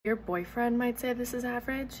Your boyfriend might say this is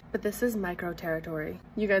average, but this is micro territory.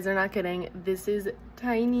 You guys are not kidding. This is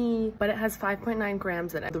tiny, but it has 5.9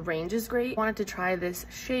 grams in it. The range is great. Wanted to try this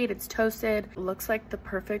shade. It's toasted. Looks like the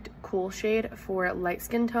perfect cool shade for light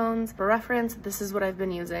skin tones. For reference, this is what I've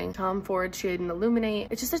been using. Tom Ford shade and Illuminate.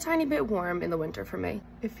 It's just a tiny bit warm in the winter for me.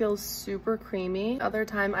 It feels super creamy. Other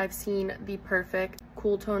time I've seen the perfect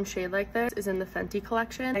cool tone shade like this is in the Fenty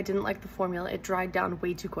collection. I didn't like the formula. It dried down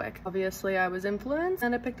way too quick. Obviously I was influenced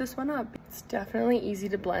and I picked this one up. It's definitely easy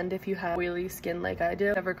to blend if you have oily skin like I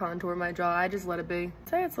do. Never contour my jaw, I just let it be. I'd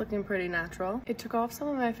say it's looking pretty natural. It took off some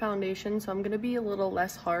of my foundation, so I'm gonna be a little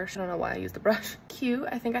less harsh. I don't know why I used the brush. Cute.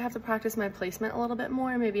 I think I have to practice my placement a little bit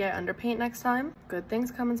more. Maybe I underpaint next time. Good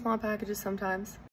things come in small packages sometimes.